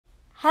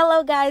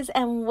Hello guys,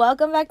 and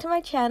welcome back to my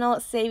channel,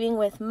 Saving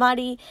with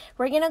Mari.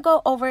 We're gonna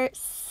go over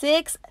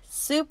 6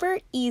 super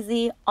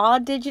easy all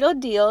digital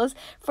deals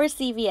for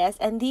CVS,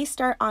 and these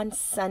start on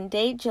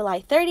Sunday, July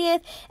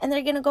 30th, and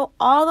they're gonna go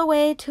all the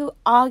way to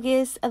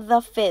August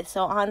the 5th.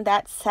 So on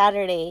that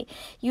Saturday,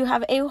 you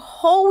have a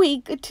whole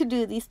week to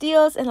do these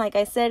deals, and like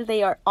I said,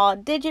 they are all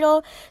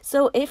digital.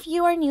 So if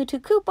you are new to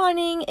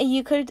couponing,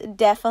 you could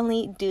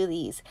definitely do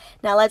these.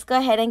 Now let's go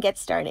ahead and get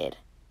started.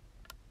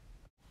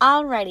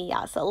 Alrighty,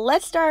 y'all, so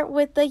let's start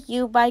with the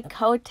U by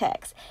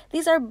Kotex.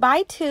 These are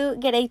buy two,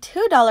 get a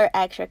 $2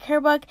 extra care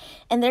buck,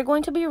 and they're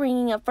going to be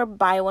ringing up for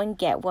buy one,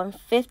 get one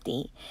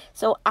 50.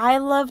 So I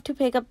love to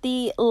pick up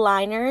the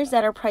liners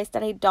that are priced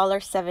at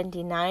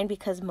 $1.79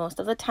 because most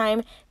of the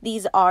time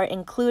these are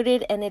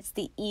included, and it's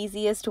the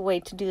easiest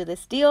way to do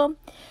this deal.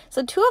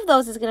 So 2 of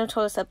those is going to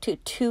total us up to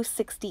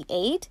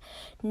 $2.68.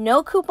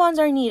 No coupons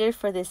are needed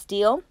for this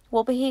deal.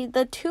 We'll pay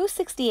the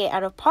 $2.68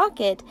 out of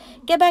pocket,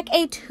 get back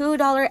a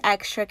 $2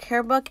 extra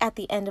care buck at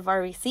the end of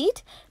our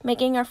receipt,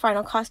 making our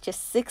final cost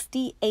just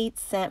 68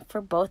 cents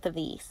for both of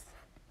these.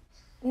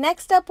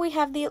 Next up, we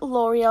have the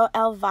L'Oreal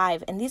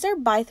Elvive, and these are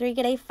buy 3,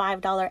 get a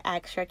 $5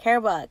 extra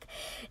care buck.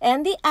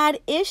 And the ad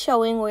is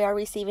showing we are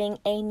receiving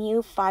a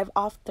new 5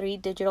 off 3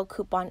 digital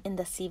coupon in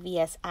the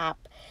CVS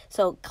app.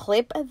 So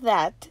clip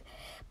that.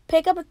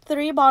 Pick up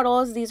 3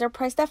 bottles. These are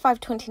priced at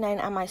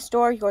 $5.29 at my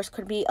store. Yours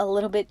could be a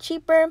little bit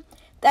cheaper.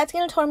 That's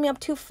going to total me up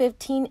to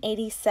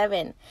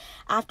 $15.87.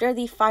 After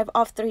the 5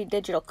 off 3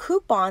 digital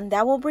coupon,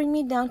 that will bring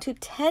me down to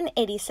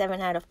 $10.87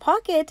 out of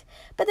pocket.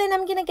 But then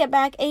I'm going to get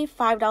back a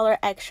 $5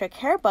 extra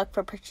care buck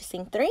for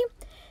purchasing 3,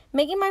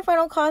 making my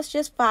final cost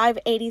just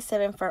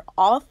 $5.87 for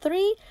all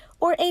 3,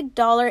 or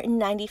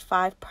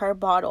 $1.95 per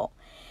bottle.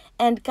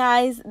 And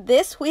guys,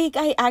 this week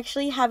I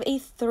actually have a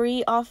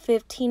 3 off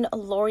 15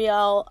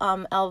 L'Oreal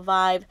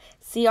Elvive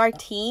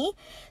CRT.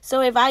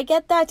 So if I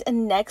get that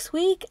next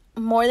week,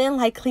 more than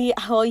likely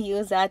I will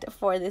use that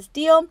for this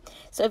deal.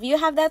 So if you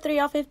have that 3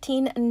 off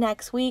 15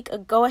 next week,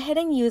 go ahead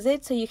and use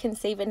it so you can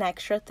save an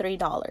extra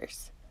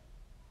 $3.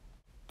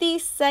 The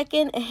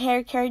second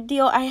hair care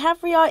deal I have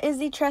for y'all is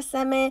the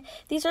Tresemme.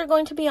 These are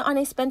going to be on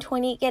a spend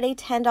 20, get a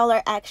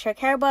 $10 extra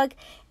care buck.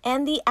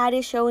 And the ad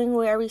is showing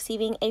we are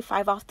receiving a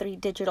 5 off 3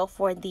 digital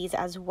for these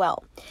as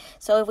well.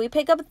 So if we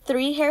pick up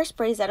 3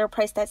 hairsprays that are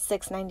priced at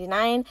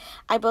 $6.99,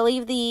 I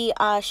believe the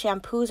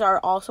shampoos are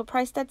also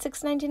priced at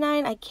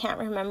 $6.99. I can't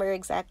remember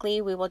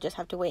exactly. We will just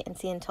have to wait and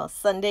see until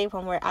Sunday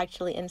when we're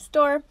actually in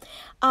store.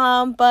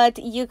 But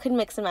you can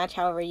mix and match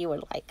however you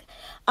would like.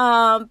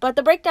 But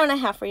the breakdown I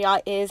have for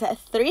y'all is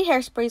 3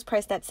 hairsprays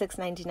priced at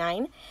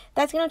 $6.99.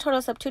 That's going to total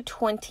us up to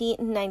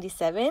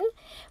 $20.97.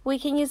 We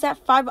can use that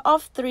 5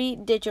 off 3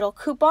 digital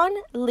coupon,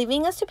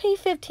 leaving us to pay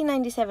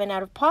 $15.97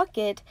 out of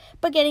pocket,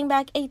 but getting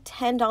back a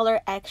 $10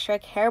 extra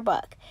care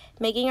buck,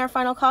 making our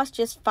final cost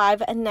just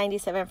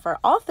 $5.97 for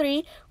all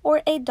 3, or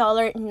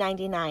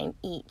 $1.99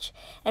 each.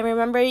 And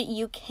remember,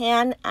 you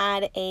can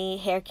add a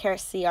hair care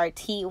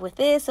CRT with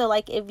this. So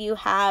like if you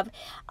have,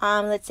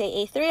 let's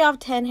say a 3 off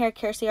 10 hair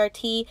care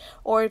CRT,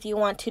 or if you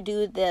want to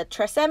do the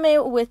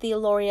Tresemme with the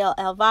L'Oreal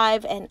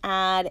Elvive and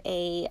add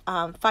a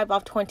 5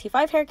 off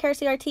 25 hair care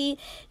CRT,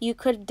 you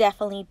could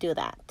definitely do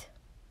that.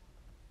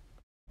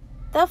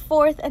 The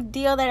fourth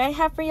deal that I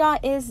have for y'all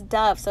is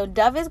Dove. So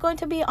Dove is going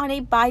to be on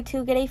a buy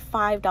 2, get a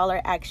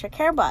 $5 extra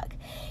care buck.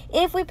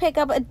 If we pick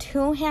up a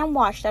 2 hand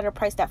wash that are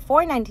priced at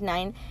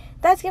 $4.99,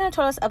 that's going to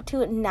total us up to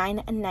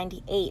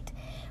 $9.98.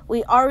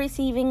 We are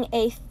receiving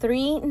a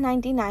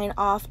 $3.99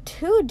 off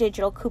 2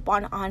 digital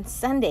coupon on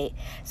Sunday.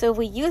 So if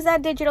we use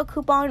that digital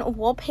coupon,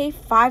 we'll pay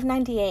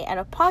 $5.98 out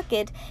of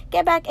pocket,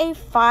 get back a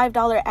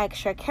 $5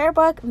 extra care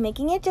buck,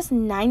 making it just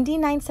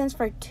 99 cents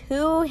for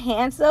 2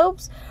 hand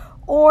soaps,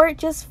 or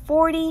just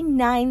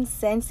 49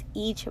 cents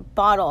each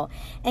bottle.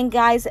 And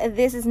guys,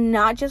 this is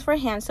not just for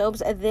hand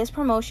soaps. This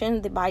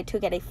promotion, the buy 2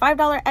 get a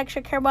 $5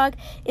 extra care buck,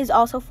 is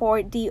also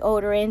for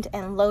deodorant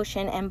and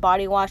lotion and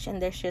body wash,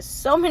 and there's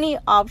just so many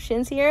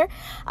options here.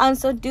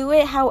 So do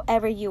it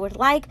however you would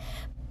like.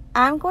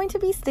 I'm going to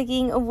be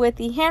sticking with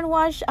the hand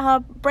wash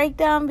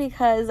breakdown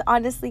because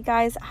honestly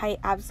guys, I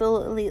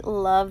absolutely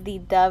love the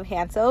Dove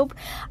hand soap.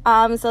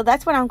 So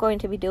that's what I'm going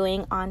to be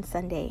doing on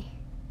Sunday.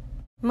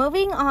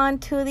 Moving on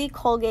to the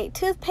Colgate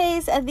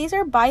toothpaste, these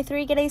are buy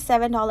 3, get a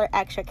 $7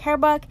 extra care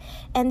buck,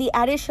 and the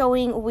ad is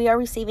showing we are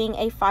receiving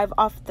a 5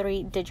 off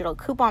 3 digital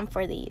coupon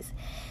for these.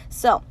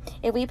 So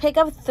if we pick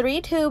up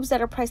 3 tubes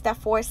that are priced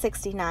at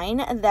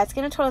 $4.69, that's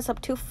going to total us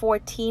up to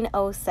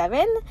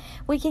 $14.07.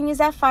 We can use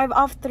that 5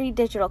 off 3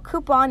 digital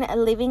coupon,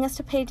 leaving us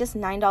to pay just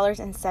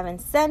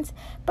 $9.07,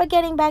 but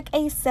getting back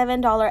a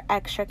 $7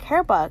 extra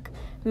care buck,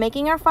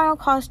 making our final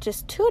cost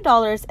just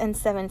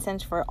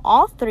 $2.07 for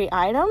all 3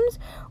 items,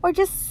 or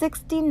just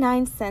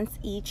 69 cents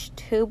each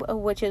tube,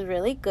 which is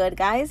really good,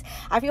 guys.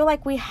 I feel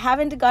like we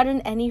haven't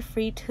gotten any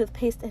free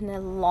toothpaste in a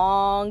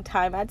long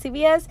time at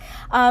CVS,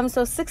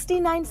 so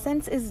 69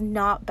 cents is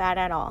not bad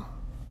at all.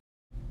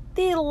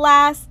 The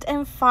last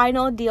and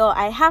final deal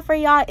I have for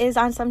y'all is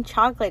on some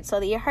chocolate. So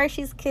the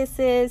Hershey's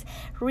Kisses,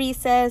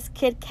 Reese's,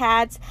 Kit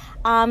Kats,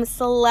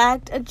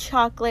 select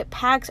chocolate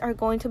packs are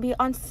going to be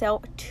on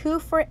sale 2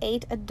 for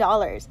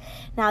 $8.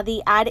 Now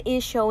the ad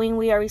is showing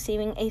we are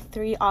receiving a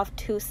 3 off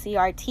 2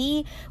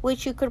 CRT,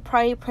 which you could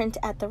probably print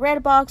at the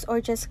red box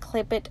or just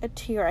clip it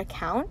to your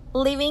account,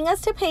 leaving us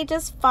to pay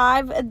just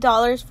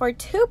 $5 for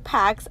 2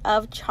 packs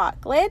of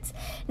chocolates.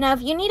 Now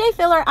if you need a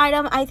filler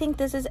item, I think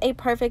this is a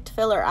perfect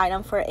filler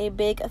item for a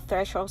big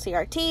threshold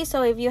CRT.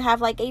 So if you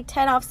have like a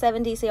 10 off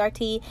 70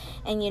 CRT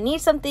and you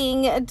need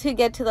something to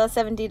get to those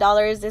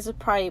 $70, this is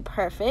probably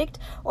perfect.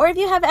 Or if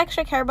you have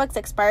extra care bucks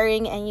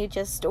expiring and you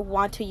just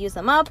want to use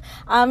them up,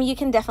 you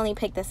can definitely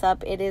pick this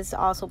up. It is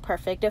also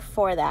perfect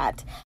for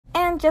that.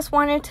 And just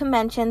wanted to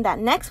mention that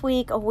next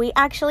week we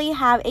actually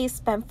have a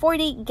spend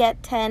 40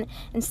 get 10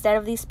 instead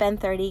of the spend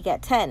 30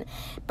 get 10.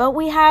 But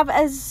we have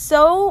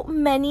so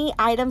many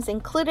items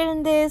included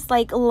in this,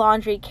 like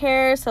laundry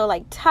care, so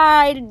like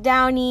Tide,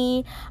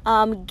 Downy,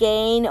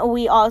 Gain.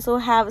 We also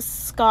have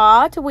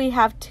Scott. We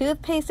have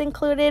toothpaste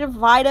included,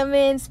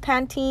 vitamins,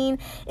 Pantene.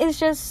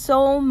 It's just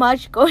so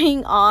much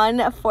going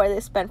on for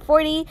this spend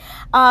 40.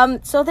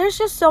 So there's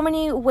just so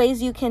many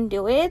ways you can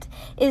do it.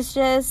 It's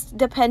just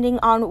depending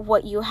on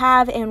what you have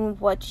and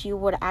what you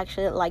would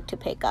actually like to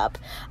pick up.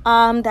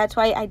 That's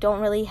why I don't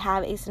really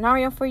have a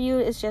scenario for you.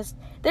 It's just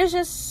there's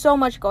just so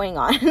much going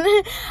on.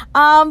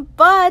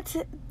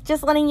 But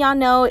just letting y'all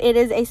know, it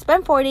is a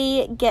spend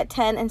 40 get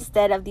 10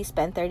 instead of the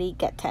spend 30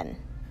 get 10.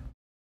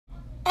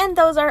 And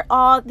those are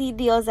all the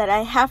deals that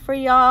I have for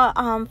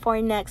y'all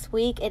for next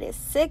week. It is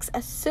 6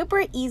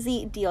 super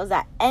easy deals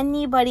that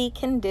anybody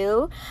can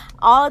do,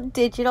 all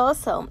digital.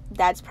 So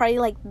that's probably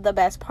like the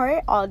best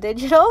part, all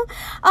digital.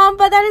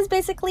 But that is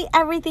basically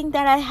everything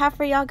that I have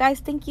for y'all, guys.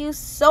 Thank you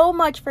so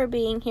much for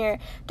being here.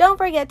 Don't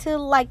forget to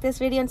like this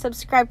video and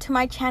subscribe to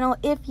my channel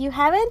if you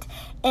haven't.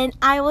 And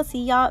I will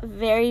see y'all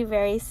very,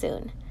 very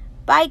soon.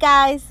 Bye,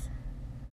 guys.